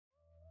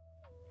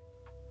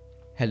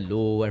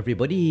Hello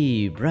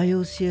everybody,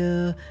 BrioS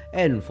here,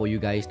 and for you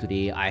guys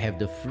today I have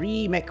the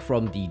free Mech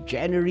from the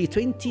January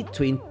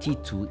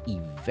 2022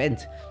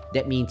 event.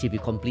 That means if you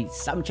complete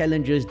some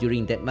challenges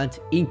during that month,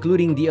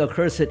 including the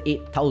accursed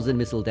 8000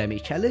 missile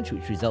damage challenge,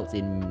 which results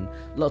in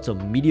lots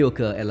of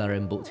mediocre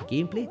LRM bolt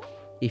gameplay,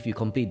 if you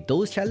complete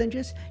those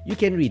challenges, you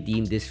can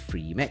redeem this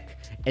free Mech.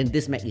 And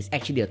this Mech is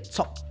actually a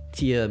top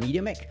tier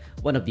medium Mech,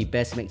 one of the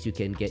best Mechs you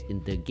can get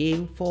in the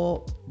game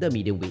for the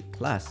medium weight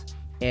class.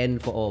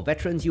 And for our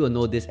veterans, you will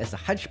know this as a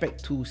Hunchback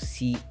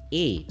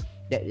IIC-A.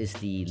 That is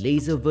the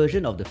laser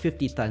version of the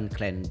 50-ton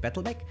clan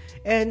battle mech.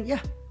 And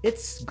yeah,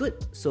 it's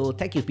good. So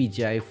thank you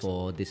PGI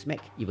for this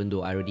mech, even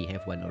though I already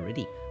have one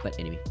already. But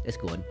anyway, let's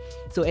go on.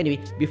 So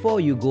anyway, before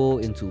you go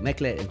into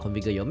Mechlet and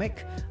configure your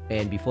mech,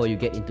 and before you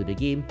get into the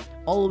game,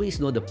 always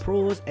know the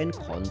pros and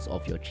cons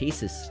of your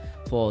chases.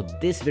 For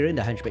this variant,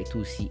 the Hunchback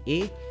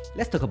IIC-A,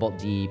 let's talk about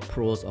the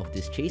pros of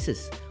this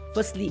chases.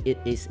 Firstly, it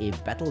is a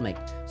battle mech,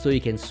 so you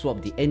can swap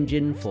the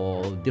engine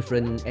for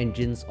different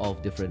engines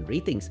of different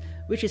ratings,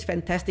 which is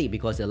fantastic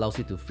because it allows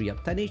you to free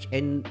up tonnage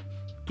and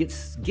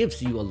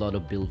gives you a lot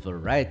of build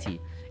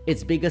variety.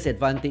 Its biggest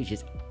advantage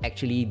is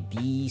actually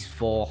these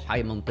 4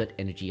 high-mounted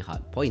energy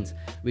hardpoints,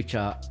 which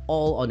are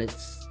all on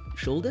its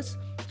shoulders,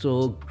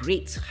 so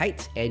great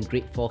height and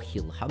great for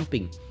hill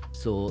humping.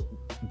 So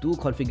do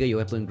configure your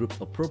weapon groups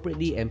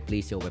appropriately and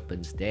place your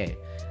weapons there.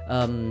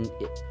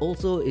 It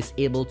also is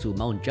able to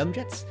mount jump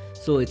jets,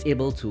 so it's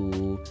able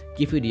to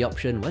give you the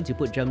option once you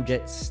put jump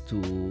jets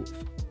to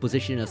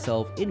position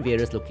yourself in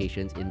various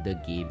locations in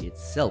the game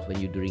itself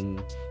when you're during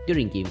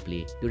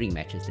gameplay, during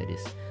matches that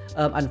is.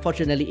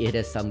 Unfortunately, it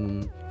has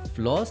some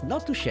flaws,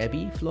 not too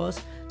shabby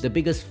flaws. The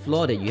biggest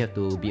flaw that you have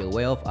to be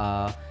aware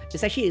of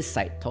is actually its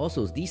side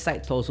torsos. These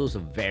side torsos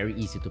are very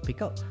easy to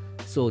pick up,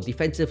 so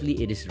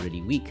defensively it is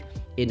really weak.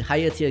 In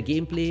higher tier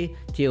gameplay,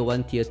 tier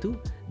 1, tier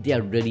 2, they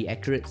are really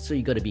accurate, so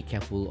you gotta be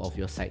careful of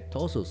your side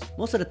torsos.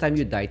 Most of the time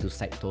you die to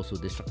side torso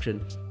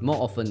destruction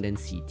more often than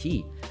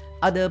CT.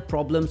 Other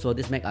problems for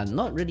this mech are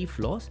not really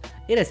flaws.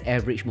 It has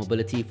average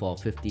mobility for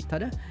 50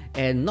 tonner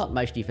and not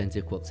much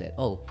defensive quirks at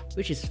all,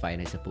 which is fine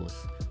I suppose.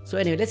 So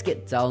anyway, let's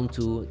get down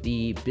to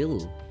the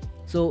build.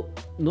 So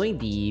knowing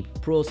the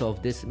pros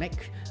of this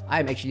mech,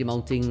 I'm actually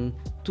mounting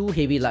 2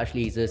 heavy large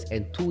lasers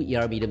and 2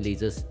 ER medium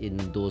lasers in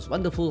those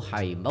wonderful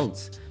high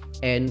mounts.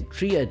 And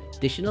 3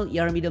 additional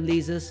ER medium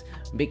lasers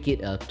make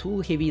it a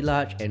 2 heavy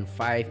large and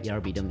 5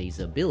 ER medium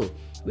laser build,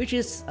 which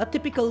is a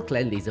typical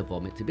clan laser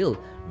vomit build,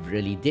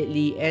 really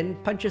deadly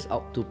and punches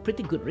out to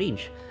pretty good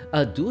range.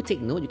 Do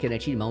take note, you can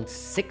actually mount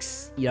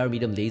 6 ER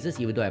medium lasers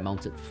even though I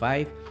mounted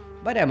 5,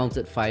 but I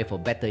mounted 5 for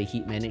better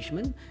heat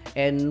management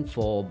and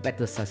for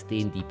better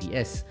sustained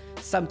DPS.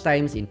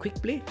 Sometimes in quick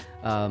play,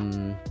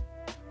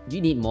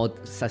 you need more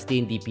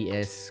sustained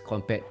DPS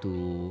compared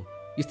to...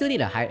 You still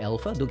need a high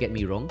alpha, don't get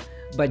me wrong,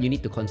 but you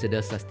need to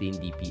consider sustained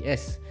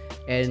DPS.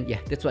 And yeah,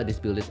 that's what this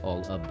build is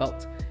all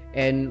about.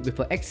 And with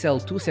an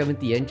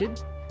XL270 engine,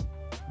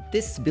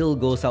 this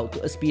build goes out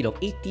to a speed of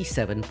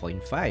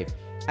 87.5. I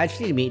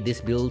actually made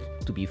this build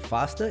to be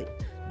faster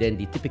than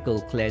the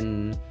typical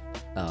clan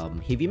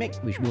heavy mech,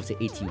 which moves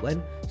at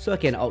 81, so I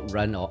can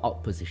outrun or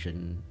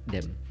outposition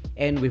them.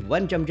 And with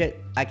 1 jump jet,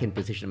 I can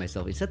position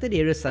myself in certain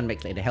areas some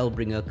mechs like the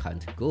Hellbringer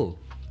can't go.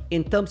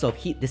 In terms of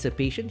heat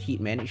dissipation,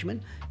 heat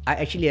management, I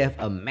actually have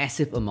a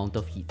massive amount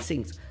of heat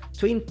sinks,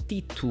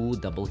 22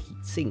 double heat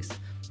sinks.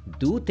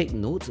 Do take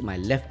note, my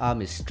left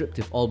arm is stripped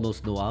with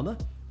almost no armor,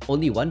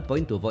 only 1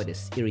 point to avoid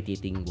this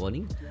irritating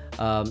warning,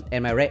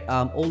 and my right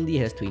arm only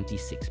has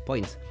 26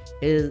 points.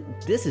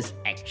 This is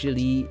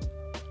actually,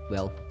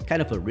 well,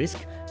 kind of a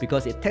risk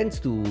because it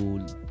tends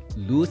to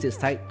lose its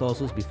side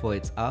torsos before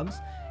its arms,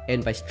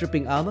 and by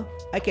stripping armor,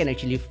 I can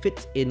actually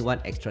fit in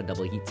 1 extra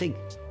double heat sink.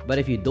 But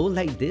if you don't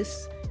like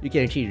this, you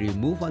can actually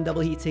remove 1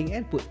 double heat sink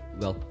and put,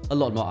 well, a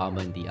lot more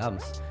armor in the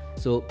arms.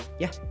 So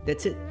yeah,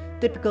 that's it.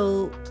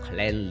 Typical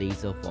clan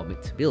laser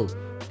vomit build.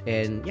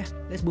 And yeah,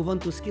 let's move on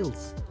to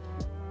skills.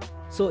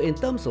 So in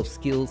terms of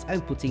skills,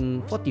 I'm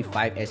putting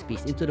 45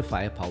 SPs into the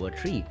firepower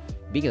tree.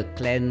 Being a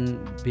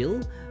clan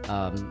build,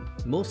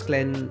 most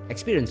clan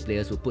experienced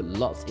players will put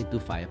lots into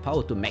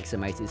firepower to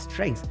maximize its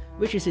strength,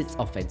 which is its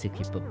offensive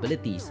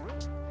capabilities.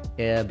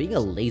 Being a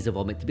laser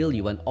vomit build,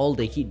 you want all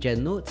the heat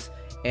gen nodes,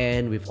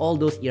 and with all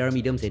those ER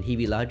mediums and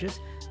heavy larges,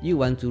 you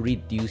want to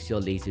reduce your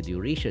laser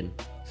duration.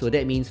 So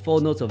that means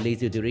 4 nodes of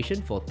laser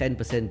duration for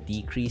 10%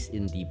 decrease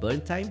in the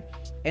burn time,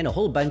 and a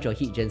whole bunch of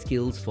heat gen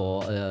skills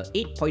for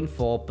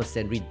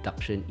 8.4%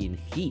 reduction in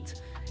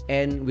heat.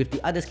 And with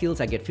the other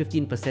skills, I get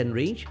 15%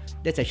 range.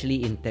 That's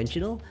actually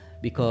intentional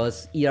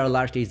because ER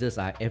large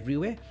lasers are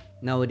everywhere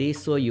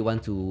nowadays, so you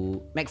want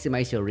to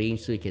maximize your range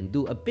so you can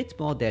do a bit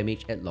more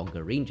damage at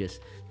longer ranges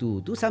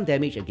to do some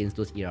damage against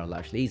those ER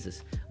large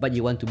lasers. But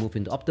you want to move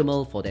into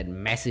optimal for that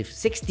massive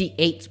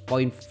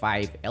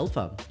 68.5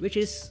 alpha, which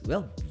is,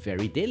 well,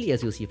 very deadly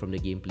as you'll see from the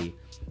gameplay.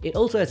 It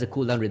also has a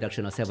cooldown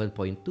reduction of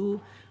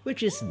 7.2,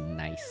 which is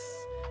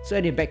nice. So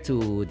anyway, back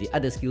to the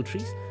other skill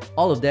trees.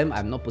 All of them,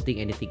 I'm not putting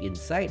anything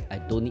inside. I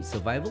don't need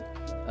survival.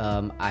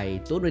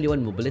 I don't really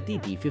want mobility.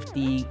 The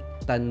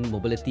 50-ton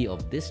mobility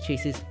of this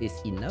chassis is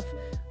enough.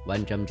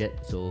 One jump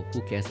jet, so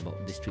who cares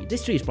about this tree?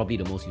 This tree is probably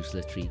the most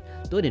useless tree.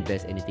 Don't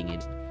invest anything in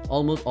it.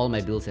 Almost all my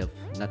builds have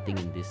nothing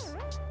in this.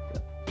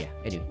 Yeah,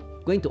 anyway.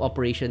 Going to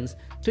operations,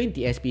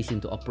 20 SPs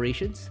into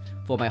operations.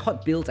 For my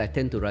hot builds, I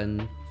tend to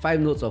run 5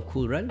 nodes of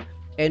cool run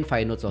and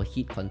 5 nodes of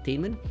heat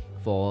containment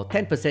for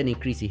 10%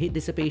 increase in heat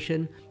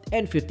dissipation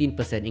and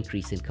 15%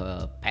 increase in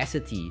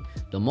capacity.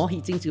 The more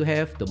heat sinks you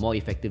have, the more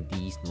effective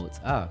these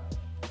nodes are.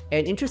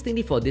 And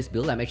interestingly for this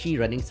build, I'm actually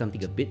running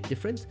something a bit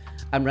different.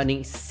 I'm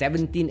running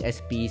 17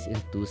 SPs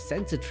into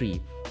sensor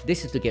tree.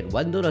 This is to get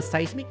 1 node of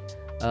seismic.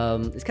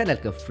 It's kind of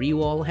like a free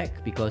wall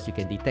hack because you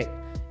can detect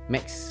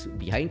mechs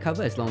behind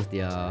cover as long as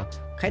they are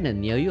kind of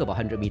near you, about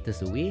 100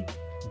 meters away.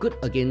 Good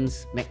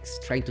against mechs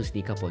trying to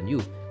sneak up on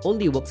you.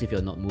 Only works if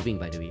you're not moving,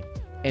 by the way.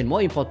 And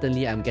more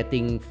importantly, I'm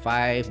getting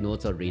 5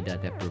 nodes of radar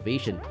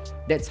deprivation.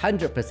 That's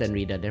 100%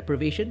 radar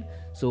deprivation.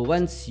 So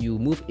once you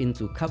move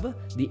into cover,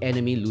 the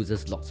enemy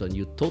loses locks on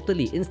you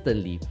totally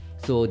instantly.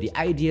 So the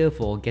idea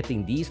for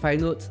getting these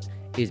 5 nodes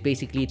is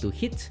basically to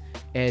hit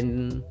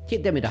them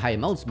in the high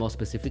mounts, more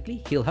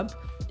specifically, hill hump,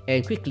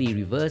 and quickly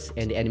reverse,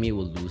 and the enemy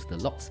will lose the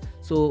locks.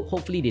 So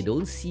hopefully they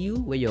don't see you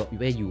where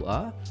you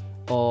are,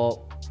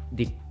 or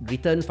the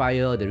return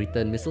fire, the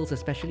return missiles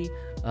especially,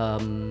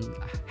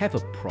 have a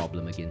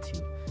problem against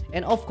you.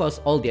 And of course,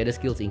 all the other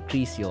skills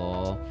increase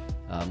your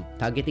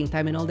targeting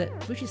time and all that,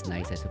 which is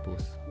nice, I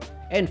suppose.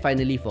 And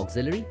finally for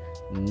auxiliary,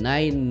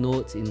 9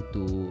 nodes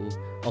into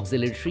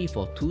auxiliary tree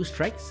for 2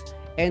 strikes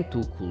and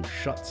 2 cool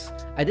shots.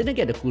 I didn't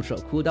get the cool shot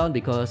cooldown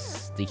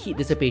because the heat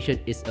dissipation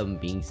is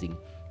amazing.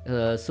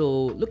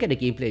 So look at the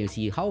gameplay and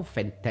see how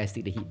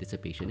fantastic the heat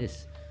dissipation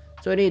is.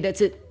 So anyway,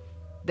 that's it.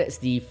 That's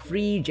the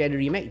free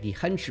January mech, the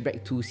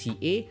Hunchback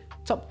IIC-A,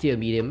 top tier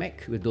medium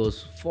mech with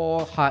those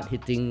 4 hard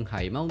hitting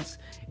high mounts,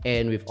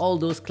 and with all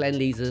those clan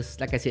lasers,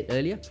 like I said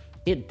earlier,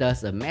 it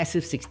does a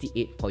massive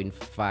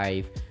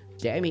 68.5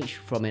 damage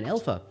from an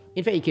alpha.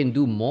 In fact, you can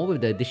do more with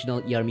the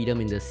additional ER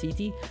medium in the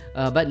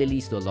CT, but it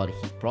leads to a lot of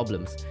heat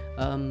problems.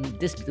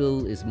 This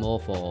build is more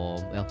for,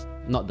 well,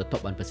 not the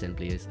top 1%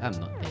 players. I'm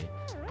not there.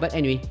 But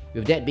anyway,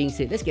 with that being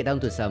said, let's get down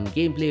to some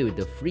gameplay with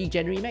the free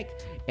January mech,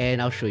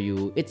 and I'll show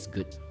you it's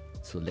good.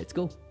 So let's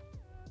go.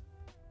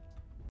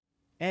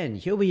 And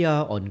here we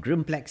are on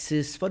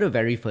Grimplexis for the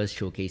very first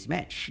showcase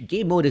match.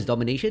 Game mode is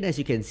domination, as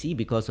you can see,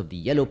 because of the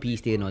yellow P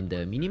stain on the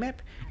minimap.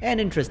 And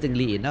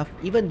interestingly enough,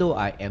 even though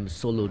I am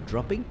solo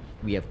dropping,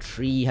 we have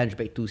 3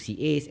 Hunchback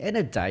IIC-As and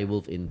a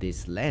direwolf in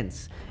this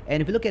lance.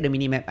 And if you look at the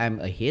minimap, I'm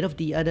ahead of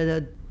the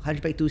other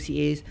Hunchback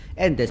IIC-As,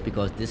 and that's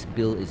because this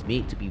build is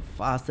made to be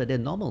faster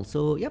than normal.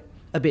 So yep,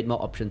 a bit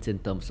more options in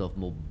terms of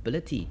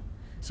mobility.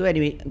 So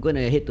anyway, I'm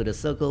gonna head to the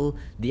circle.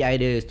 The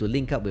idea is to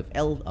link up with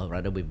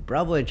with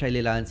Bravo and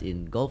Charlie Lance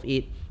in Golf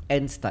 8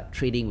 and start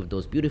trading with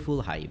those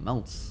beautiful high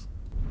mounts.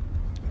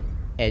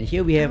 And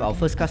here we have our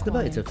first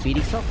customer. It's a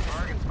Phoenix Hawk.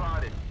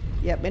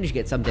 Yeah, managed to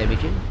get some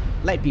damage in.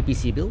 Light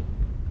PPC build.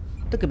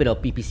 Took a bit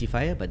of PPC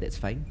fire, but that's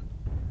fine.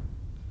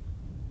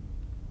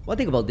 One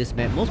thing about this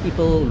map, most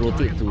people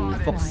rotate to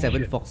Fox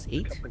 7, Fox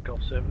 8,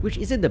 which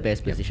isn't the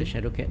best position,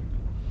 Shadowcat.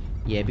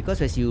 Yeah,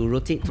 because as you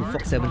rotate to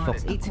Fox 7,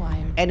 Fox 8,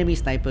 enemy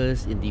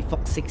snipers in the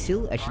Fox 6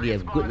 hill actually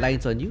have good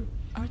lines on you.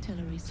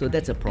 So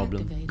that's a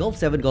problem. Golf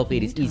 7, Golf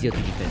 8 is easier to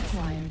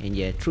defend. And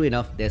yeah, true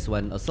enough, there's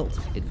one assault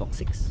in Fox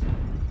 6.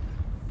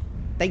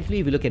 Thankfully,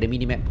 if you look at the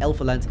minimap,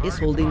 Alpha Lance is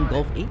holding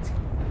Golf 8.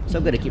 So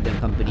I'm gonna keep them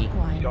company.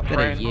 Got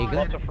a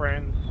Jaeger.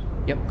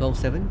 Yep, Golf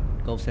 7,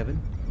 Golf 7.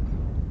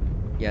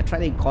 Yeah,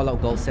 try to call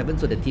out Golf 7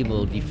 so the team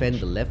will defend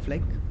the left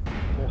flank.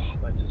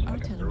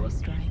 Artillery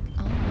strike.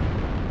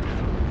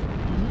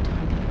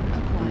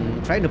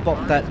 Trying to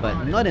pop that,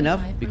 but not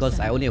enough because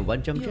I only have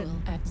 1 jump jet.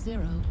 At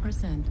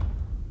 0%.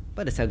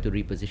 But it's time to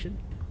reposition.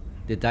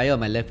 The Dire on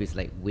my left is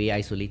like way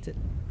isolated.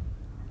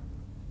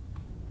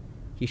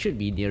 He should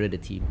be nearer the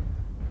team.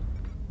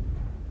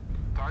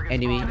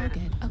 Anyway,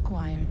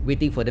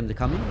 waiting for them to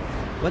come in.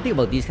 One thing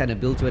about these kind of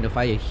builds, when you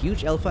fire a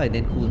huge alpha and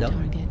then cool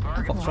down.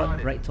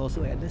 Foxtrot, right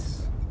torso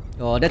Atlas.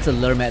 Oh, that's a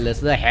Lerm Atlas,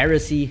 the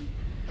heresy.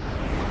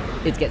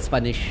 It gets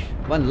punished.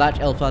 One large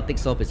alpha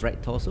takes off his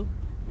right torso.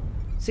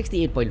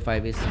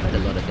 68.5 is quite a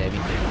lot of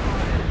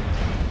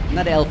damage.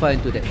 Another alpha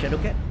into that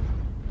Shadowcat.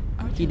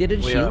 He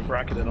didn't shield. We are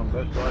bracketed on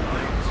both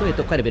sides. So he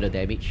took quite a bit of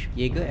damage.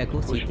 Jaeger,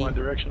 Echo, Push CT. one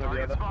direction or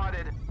the other.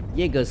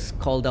 Jaeger's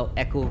called out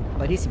Echo,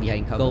 but he's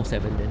behind cover. Golf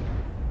 7 then.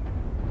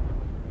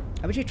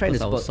 I'm actually trying to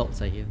support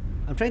assaults are here.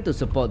 I'm trying to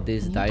support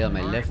this Dire on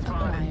my left,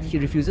 but he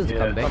refuses to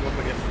come back.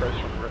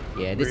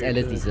 Yeah, this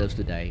Atlas deserves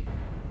to die.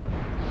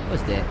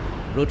 What's that?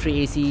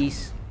 Rotary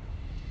ACs,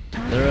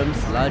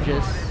 Lerms,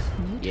 largest.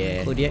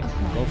 Yeah, Kodiak,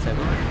 Golf 7,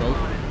 Golf.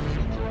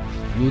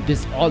 You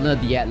dishonor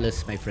the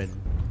Atlas, my friend.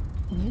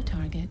 New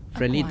target.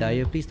 Friendly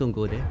Dire, please don't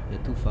go there.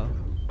 You're too far.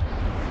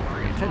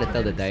 I'm trying to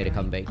tell the Dire to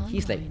come back.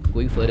 He's like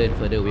going further and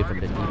further away from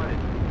the team.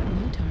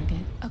 New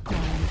target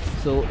acquired.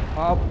 So,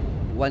 up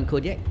 1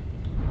 Kodiak.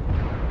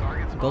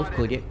 Golf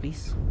Kodiak,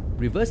 please.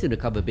 Reverse into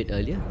cover a bit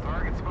earlier.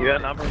 You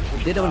got number.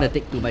 Didn't want to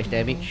take too much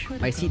damage.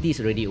 My CT is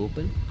already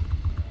open.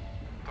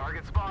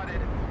 Target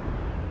spotted.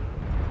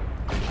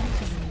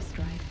 Artillery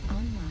strike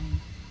online.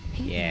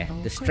 Heat Yeah,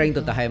 level the strength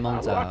of the critical. high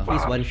mounts are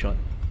he's one shot.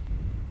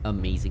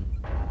 Amazing.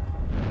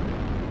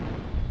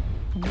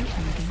 New target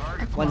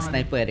One acquired.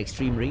 sniper at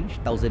extreme range,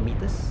 1000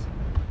 meters.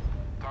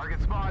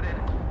 Target spotted.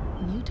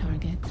 New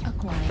target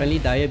acquired. Friendly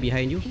Dire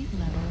behind you. Heat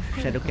level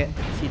Shadowcat,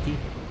 critical. CT.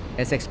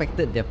 As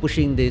expected, they're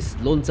pushing this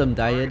lonesome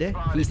Dire there.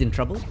 He's in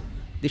trouble.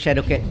 This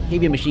Shadowcat,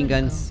 heavy machine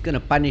guns, gonna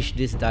punish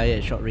this Dire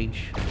at short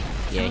range.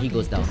 Yeah, he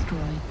goes down.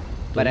 Destroyed.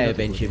 But I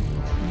avenge him.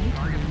 New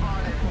target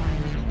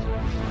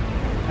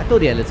acquired. I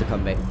told the others to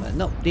come back, but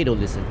no, they don't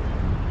listen.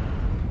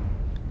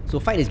 So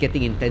fight is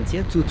getting intense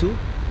here, 2-2.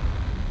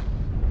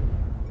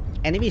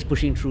 Enemy is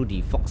pushing through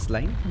the Fox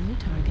line. New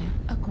target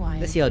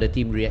acquired. Let's see how the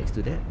team reacts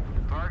to that.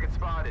 Target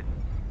spotted.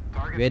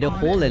 Target We either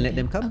spotted. hold and let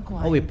them come,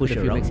 or we push a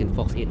few mechs in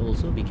Fox 8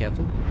 also, be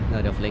careful.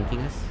 Now they're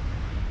flanking us.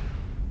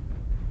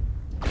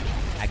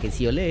 I can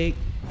see your leg.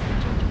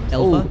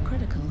 Alpha.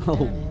 Critical Oh,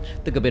 damage.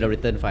 took a bit of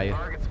return fire.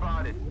 Target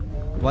spotted.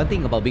 One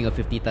thing about being a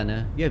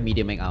 50-tonner, you have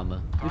medium mech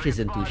armor, which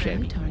isn't too New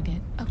shabby.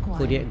 target acquired.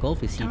 Kodiak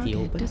Golf is CT Target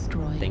open.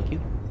 destroyed. Thank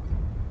you.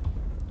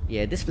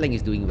 Yeah, this flank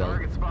is doing well.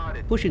 Target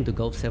spotted. Push into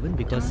Gulf 7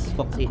 because Target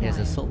Fox 8 has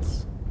acquired.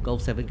 assaults.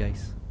 Gulf 7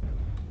 guys.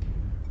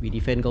 We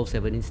defend Gulf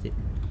 7 instead.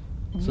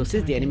 So New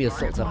since the enemy target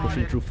assaults are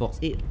pushing acquired. through Fox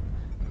 8,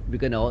 we're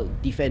gonna all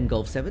defend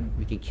Gulf 7.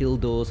 We can kill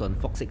those on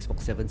Fox 6,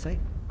 Fox 7 side.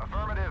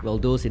 Affirmative. While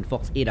those in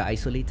Fox 8 are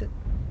isolated.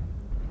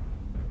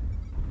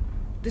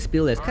 This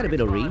build has quite a bit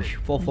of range,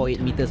 448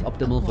 meters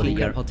optimal for the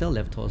ER hotel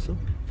left torso,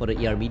 for the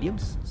ER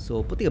mediums,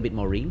 so putting a bit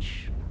more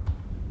range.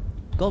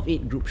 Gulf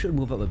 8 group should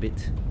move up a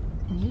bit,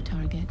 New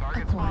target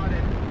Target acquired.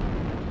 spotted.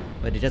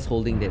 but they're just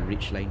holding that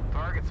ridge line.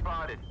 Target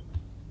spotted.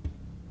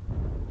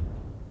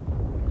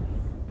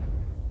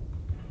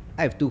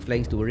 I have two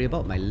flanks to worry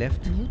about, my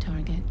left New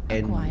target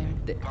and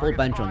acquired. the whole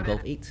bunch on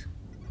Gulf 8.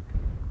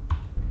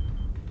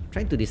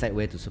 Trying to decide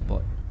where to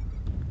support.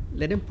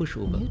 Let them push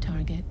over. New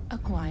target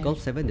acquired. Gulf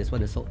 7, there's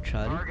one assault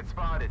Charlie. Target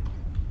spotted.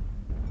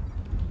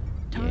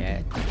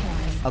 Target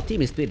acquired. Our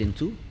team is split in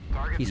two.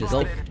 Target He's a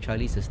Gulf, spotted.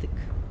 Charlie's a stick.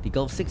 The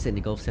Gulf 6 and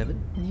the Gulf 7.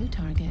 New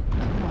target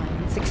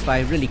acquired.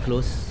 6-5, really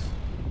close.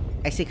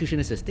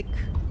 Executioner's a stick.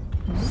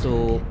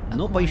 So,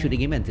 no point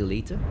shooting him until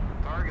later,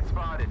 Target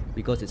spotted.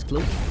 because it's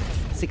close.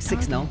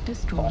 6-6 now. Target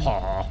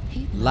destroyed.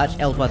 Heat Large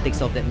level Alpha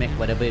takes off that mech,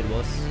 whatever it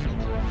was.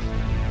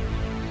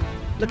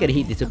 Look at the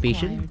heat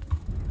dissipation.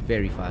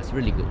 Very fast,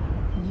 really good.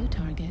 New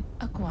target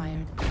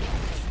acquired.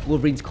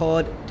 Wolverine's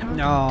cord. Target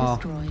No.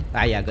 destroyed.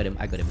 Ah yeah, I got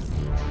him.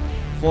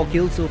 4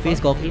 kills, so face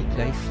Golf 8,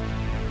 guys.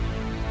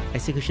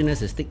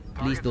 Executioner's a stick.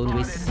 Please don't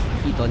waste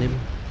heat on him.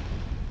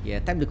 Yeah,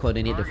 time to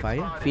coordinate the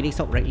fire. Phoenix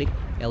Hawk right leg,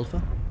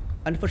 Alpha.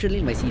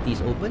 Unfortunately, my CT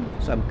is open,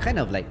 so I'm kind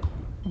of like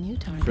New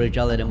target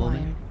fragile at the acquired.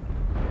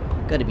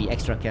 moment. Gotta be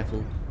extra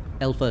careful.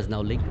 Alpha is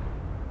now leg.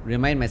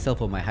 Remind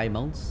myself of my high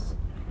mounts.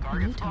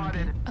 Target New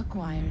target spotted.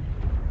 acquired.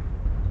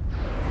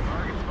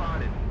 Target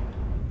spotted.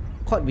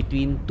 Caught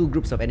between two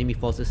groups of enemy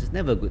forces is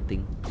never a good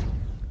thing.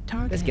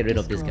 Target Let's get rid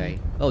of this guy.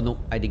 destroyed. Oh no,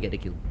 I didn't get the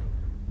kill.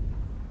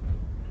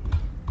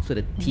 So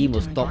the team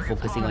will stop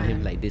focusing on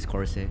him like this,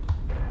 Corsair.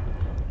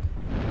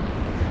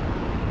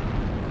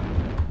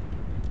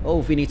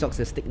 Oh, Phoenix Hawk's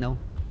a stick now.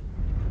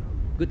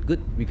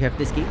 Good. We have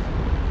this game.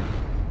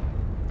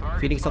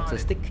 Target Phoenix Hawk's a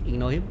spotted. stick.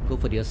 Ignore him. Go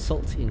for the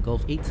assault in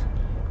Gulf 8.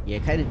 Yeah,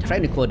 kind of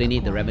trying to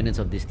coordinate the remnants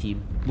of this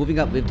team. Moving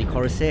up with the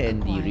Corsair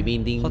and the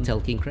remaining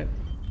Hotel King Crab.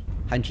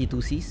 Hunchy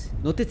 2Cs.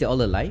 Notice they're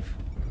all alive.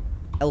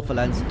 Alpha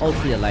Lance, all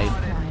three alive.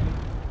 Acquired.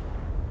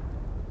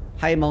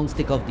 High mounts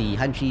take off the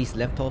Hunchy's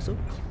left torso.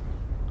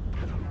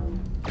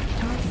 Target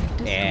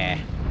destroyed. Yeah,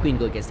 Queen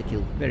Goat gets the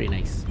kill. Very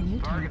nice. New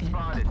target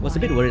acquired. Was a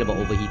bit worried about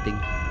overheating.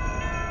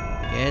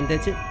 And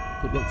that's it.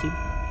 Good work, team.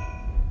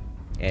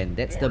 And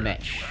that's the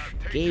match.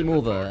 Game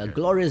over. A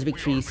glorious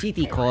victory.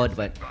 CT cord,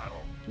 but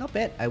not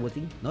bad, I would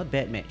think. Not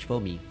bad match for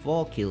me.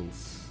 4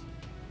 kills.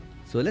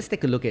 So let's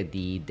take a look at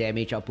the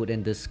damage output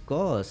and the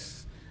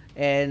scores.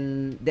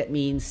 And that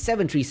means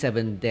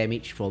 737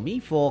 damage for me,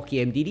 4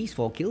 KMDDs,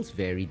 4 kills,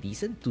 very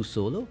decent, 2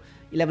 solo,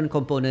 11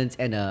 components,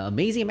 and an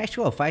amazing match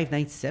score of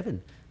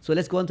 597. So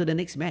let's go on to the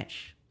next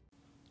match.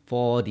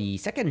 For the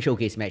second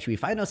showcase match, we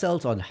find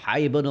ourselves on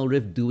Hibernal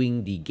Rift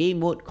doing the game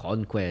mode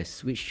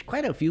Conquest, which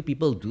quite a few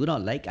people do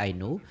not like, I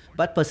know,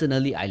 but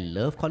personally I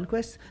love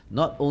Conquest,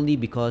 not only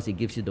because it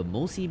gives you the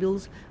most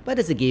C-bills, but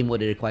it's a game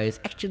mode that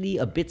requires actually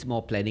a bit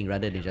more planning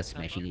rather than just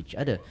smashing each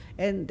other,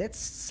 and that's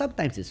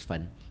sometimes it's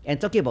fun. And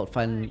talking about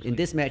fun, in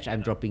this match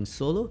I'm dropping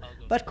solo,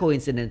 but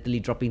coincidentally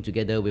dropping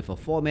together with a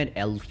 4-man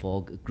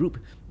L-Fog group.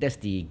 That's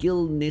the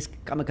Gil, Nisk,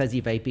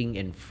 Kamikaze Viping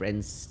and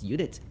Friends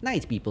unit.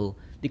 Nice people.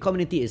 The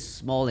community is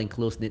small and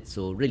close-knit,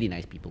 so really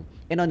nice people.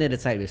 And on the other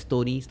side with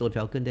Stony, Stone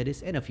Falcon that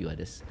is, and a few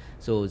others.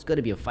 So it's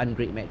gonna be a fun,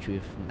 great match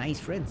with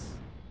nice friends.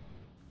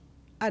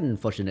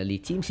 Unfortunately,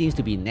 team seems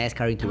to be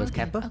NASCARing towards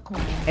Target Kappa.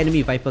 acquired.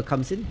 Enemy Viper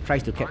comes in,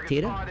 tries to cap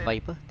Tater.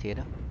 Viper,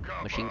 Tater,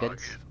 machine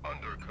guns.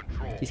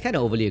 He's kind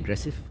of overly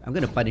aggressive. I'm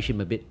gonna punish him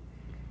a bit.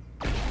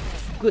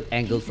 Good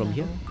angle from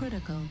here. Level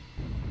critical.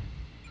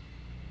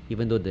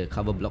 even though the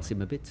cover blocks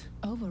him a bit.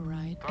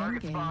 Override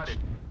Target engaged. spotted.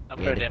 I'm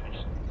Yeah, very the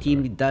damaged.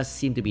 team does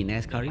seem to be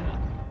NASCARing.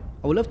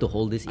 I would love to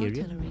hold this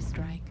area, Artillery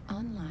strike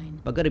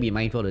online. but gotta be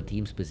mindful of the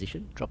team's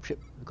position. Dropship,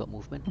 we got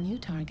movement. New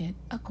target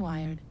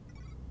acquired.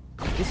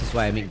 This is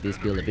why I make this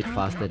build a bit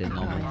faster than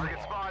normal. Target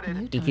spotted.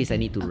 New In case I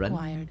need to target run.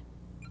 acquired.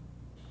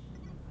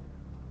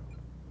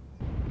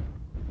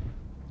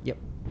 Yep,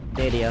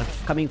 there they are,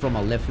 coming from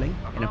our left flank,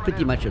 and I'm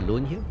pretty much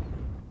alone here.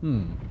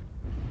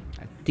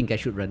 I think I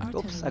should run.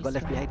 Oops, I got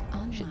left Artillery behind.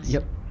 strike Shit. online.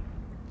 Yep.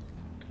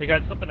 Hey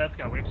guys, stop the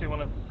NASCAR. We actually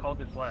want to hold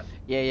this left.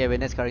 Yeah, we're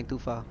NASCARing too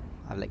far.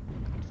 I'm like,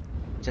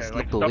 just Okay,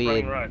 like, looked stop away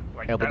running and right.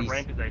 Like, that everybody's...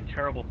 ramp is a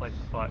terrible place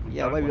to fight.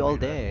 Yeah, why are we all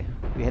there?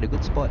 We had a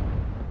good spot.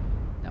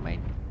 Never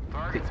mind.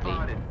 Target Quick play.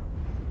 spotted.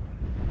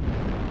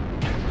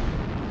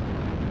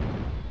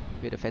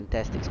 We had a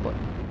fantastic spot.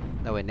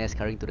 Now we're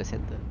NASCARing to the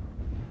center.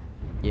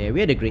 Yeah, we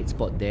had a great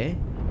spot there,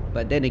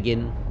 but then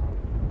again,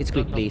 it's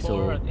quick play,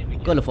 so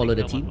gotta follow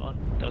the team.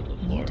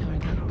 New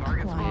target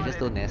Yeah, acquired. just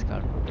don't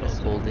NASCAR.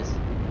 Just hold this.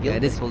 Yeah, Yeah,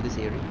 this- just hold this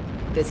area.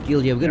 That skill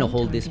here, we're gonna New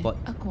hold this spot.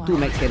 target acquired. 2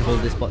 mechs can hold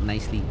this spot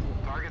nicely.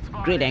 Target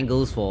spotted. Great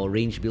angles for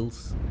range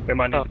builds. We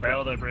might need to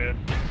bail though, BrioS.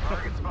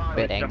 Target spotted.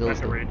 Bad Jump angles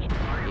back to though. ridge.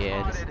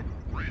 Yeah, just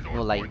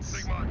no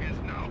lines.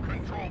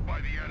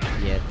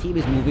 Yeah, team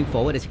is moving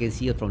forward as you can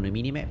see from the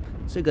minimap,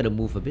 so you gotta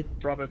move a bit.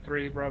 Bravo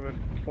 3, Bravo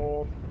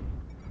 4.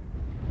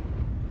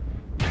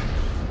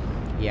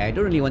 Yeah, I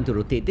don't really want to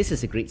rotate. This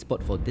is a great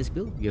spot for this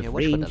build. You Yeah, have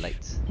watch for the range,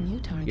 lights. New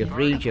target you have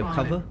range, you have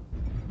acquired. cover.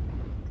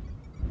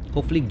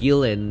 Hopefully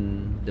Gil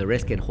and the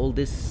rest can hold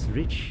this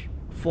ridge.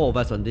 4 of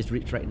us on this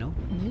ridge right now.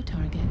 New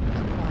target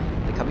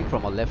acquired. They're coming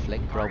from our left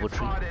flank, Bravo Target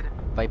 3. spotted.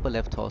 Viper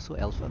left torso,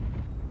 Alpha.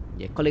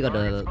 Yeah, calling out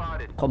the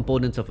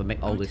components of a mech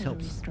always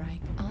Artillery helps.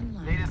 strike Need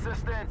online.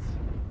 assistance.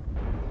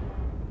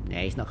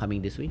 Yeah, he's not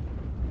coming this way.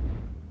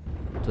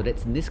 So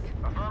that's Nisk,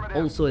 Affirmative.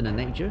 also in a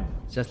Niger,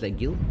 just like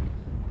Gil.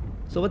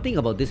 So one thing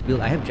about this build,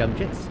 I have jump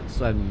jets,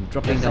 so I'm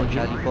dropping Left down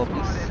side, here Charlie 4,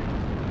 please.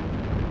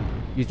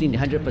 using the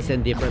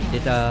 100%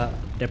 data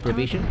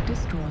deprivation. Target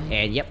destroyed.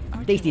 And yep,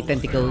 tasty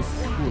tentacles.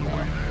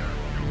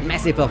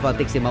 Massive alpha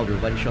takes him out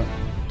with one shot.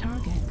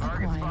 Target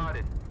Target acquired.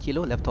 spotted.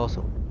 Kilo, left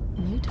torso.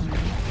 New target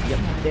Yep,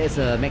 acquired. there's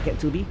a mech at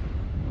 2B.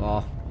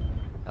 Oh,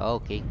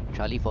 Okay,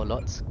 Charlie 4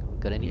 lots.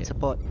 Gonna need Yeah.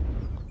 support.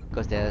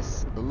 Because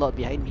there's a lot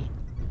behind me.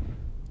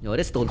 no,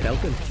 that's Stone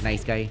Falcon.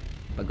 Nice guy,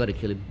 but gotta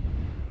kill him.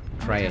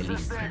 Try at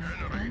least.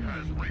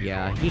 Online.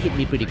 Yeah, he hit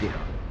me pretty good.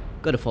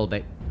 Gotta fall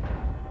back.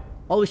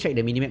 Always check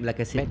the minimap like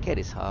I said. Mad Cat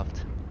is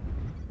halved.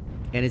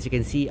 And as you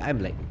can see, I'm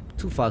like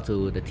too far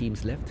to the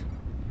team's left.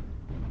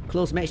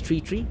 Close match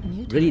 3-3.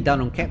 New Really target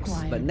down on caps,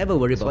 acquired. but never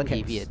worry There's about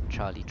one caps. AV at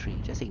Charlie 3.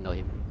 Just ignore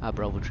him.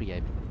 Bravo 3, I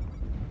mean.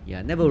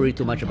 Yeah, never worry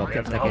too much about We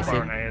have caps the like I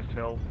Alvar and said.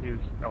 AS12. He's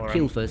LRM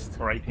Kill first.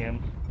 for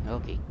APMs.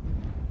 Okay.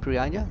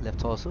 Piranha, left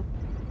torso.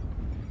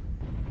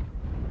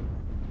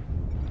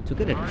 So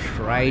gonna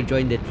try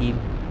join the team.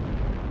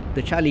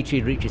 The Charlie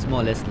 3 reach is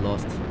more or less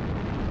lost.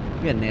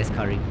 We are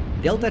NASCARing.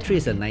 Delta 3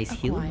 is a nice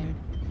hill, Acquired.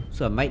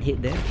 so I might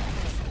hit there.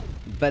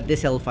 But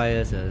this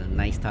Hellfire is a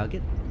nice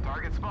target.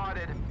 Target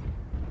spotted.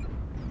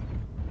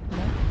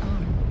 Left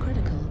arm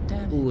critical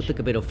damage. Ooh, took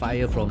a bit of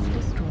fire from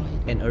Defense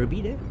destroyed. an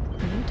Irby there. New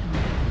target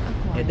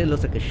acquired. And then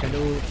looks like a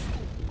Shadow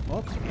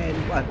Hawk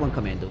and one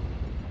Commando.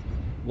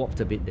 Warped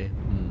a bit there.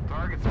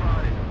 Target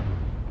spotted.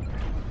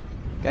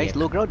 Guys, Yeah.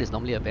 low ground is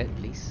normally a bad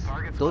place.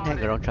 Target Don't hang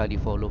spotted. around Charlie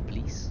 4 low,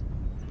 please.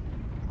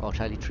 Or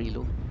Charlie 3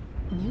 low.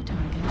 New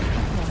target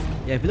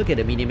acquired. Yeah, if you look at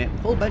the minimap,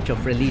 whole bunch of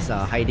friendlies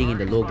are hiding in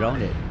the low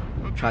ground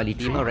at Charlie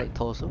 3. Lima right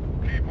torso.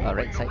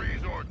 Right side.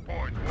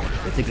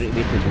 That's a great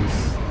way to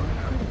lose.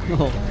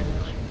 Oh,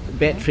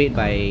 bad trade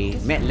by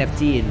Matt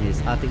Lefty in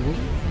his Arctic Wolf.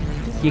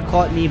 He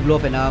caught me, blew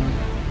off an arm.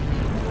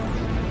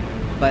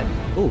 But,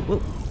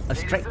 oh, a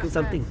strike killed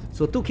something.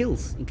 So 2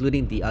 kills,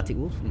 including the Arctic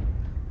Wolf.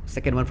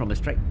 Second one from a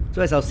strike.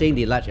 So as I was saying,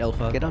 the large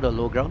alpha Get out of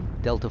low ground.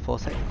 Delta 4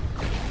 side.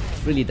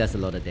 really does a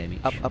lot of damage.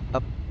 Up, up,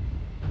 up.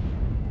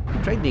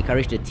 I'm trying to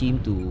encourage the team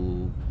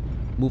to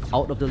move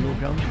out of the low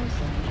ground.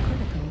 Also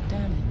critical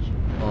damage.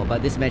 Oh,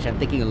 but this match I'm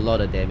taking a lot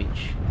of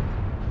damage.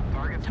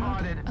 Target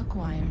Target spotted.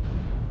 acquired.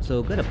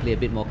 So gotta play a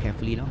bit more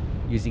carefully now.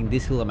 Using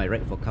this hill on my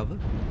right for cover.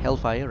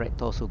 Hellfire right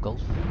torso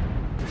golf.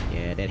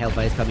 Yeah, that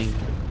Hellfire is coming.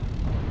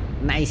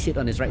 Nice hit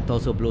on his right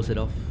torso, blows it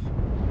off.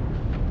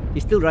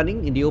 He's still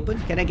running in the open.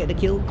 Can I get the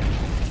kill?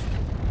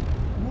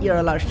 Here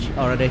a large,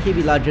 or the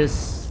heavy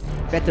largest,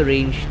 better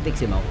range, takes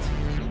him out.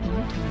 New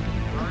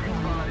target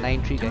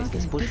acquired. 9-3 guys, let's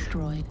Target push.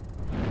 destroyed.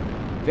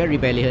 Very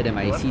barely hurt at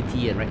my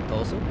CT and right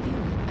torso.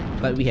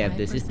 But we have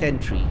this, it's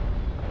 10-3.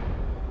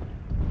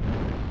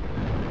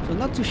 So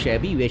not too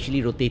shabby, we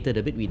actually rotated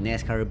a bit, we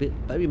NASCAR a bit,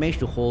 but we managed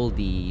to hold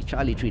the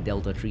Charlie 3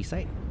 Delta 3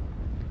 side.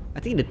 I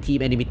think the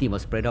team, enemy team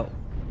was spread out.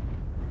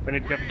 We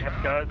need to get the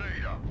caps, guys.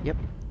 Yep.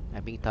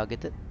 I'm being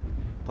targeted.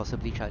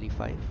 Possibly Charlie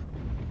 5.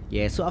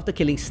 Yeah, so after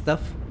killing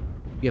stuff,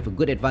 we have a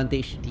good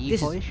advantage.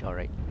 D4-ish?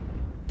 Alright.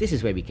 This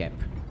is where we cap.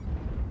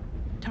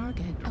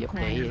 Target Yep,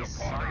 there he acquired. is.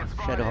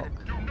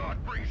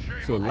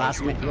 Shadowhawk. So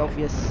last match, The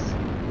obvious.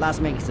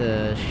 last match is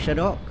a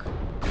Shadowhawk.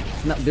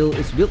 It's not built,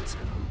 it's built.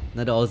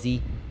 Another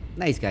Aussie.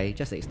 Nice guy,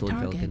 just like Stone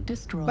Target Falcon.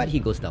 destroyed. But he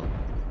goes down.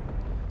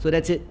 So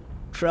that's it.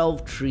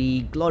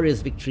 12-3,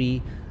 glorious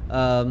victory.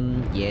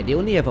 Yeah, they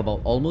only have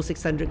about almost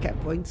 600 cap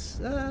points.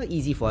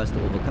 Easy for us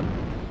to overcome.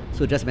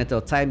 So just a matter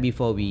of time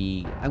before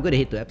I'm going to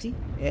head to EPSI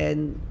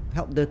and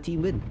help the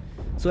team win.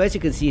 So as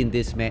you can see in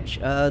this match,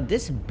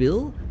 this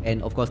build,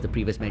 and of course the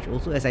previous match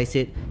also, as I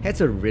said,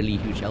 has a really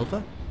huge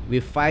alpha.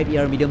 With 5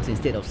 ER mediums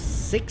instead of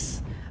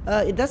 6.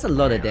 It does a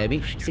lot of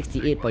damage,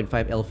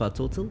 68.5 alpha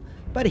total,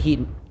 but hit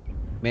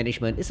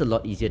management is a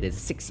lot easier than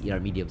 6 ER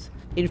mediums.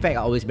 In fact,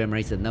 I always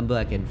memorize the number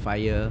I can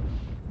fire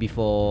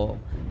before,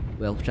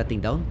 well,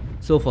 shutting down.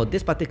 So for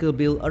this particular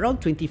build,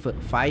 around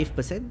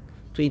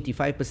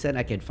 25%,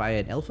 I can fire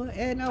an alpha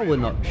and I will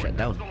not shut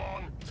down.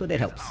 So that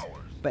helps.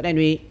 But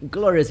anyway,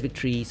 glorious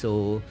victory,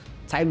 so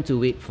time to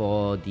wait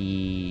for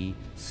the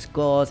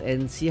scores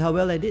and see how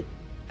well I did.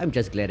 I'm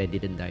just glad I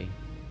didn't die.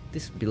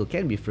 This build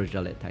can be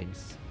fragile at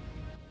times.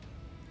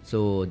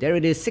 So there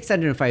it is,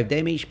 605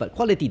 damage, but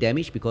quality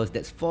damage because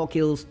that's 4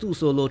 kills, 2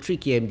 solo, 3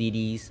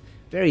 KMDDs,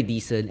 very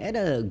decent, and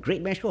a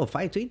great match score of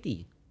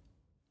 520.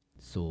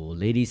 So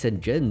ladies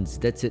and gents,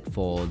 that's it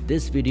for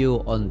this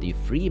video on the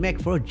free mech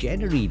for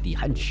January, the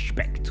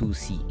Hunchback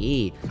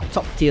IIC-A,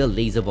 top tier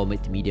laser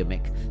vomit medium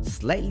mech.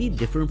 Slightly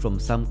different from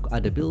some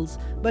other builds,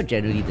 but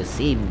generally the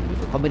same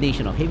with a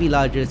combination of heavy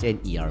larges and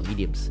ER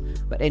mediums.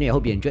 But anyway, I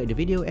hope you enjoyed the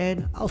video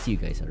and I'll see you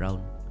guys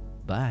around.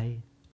 Bye.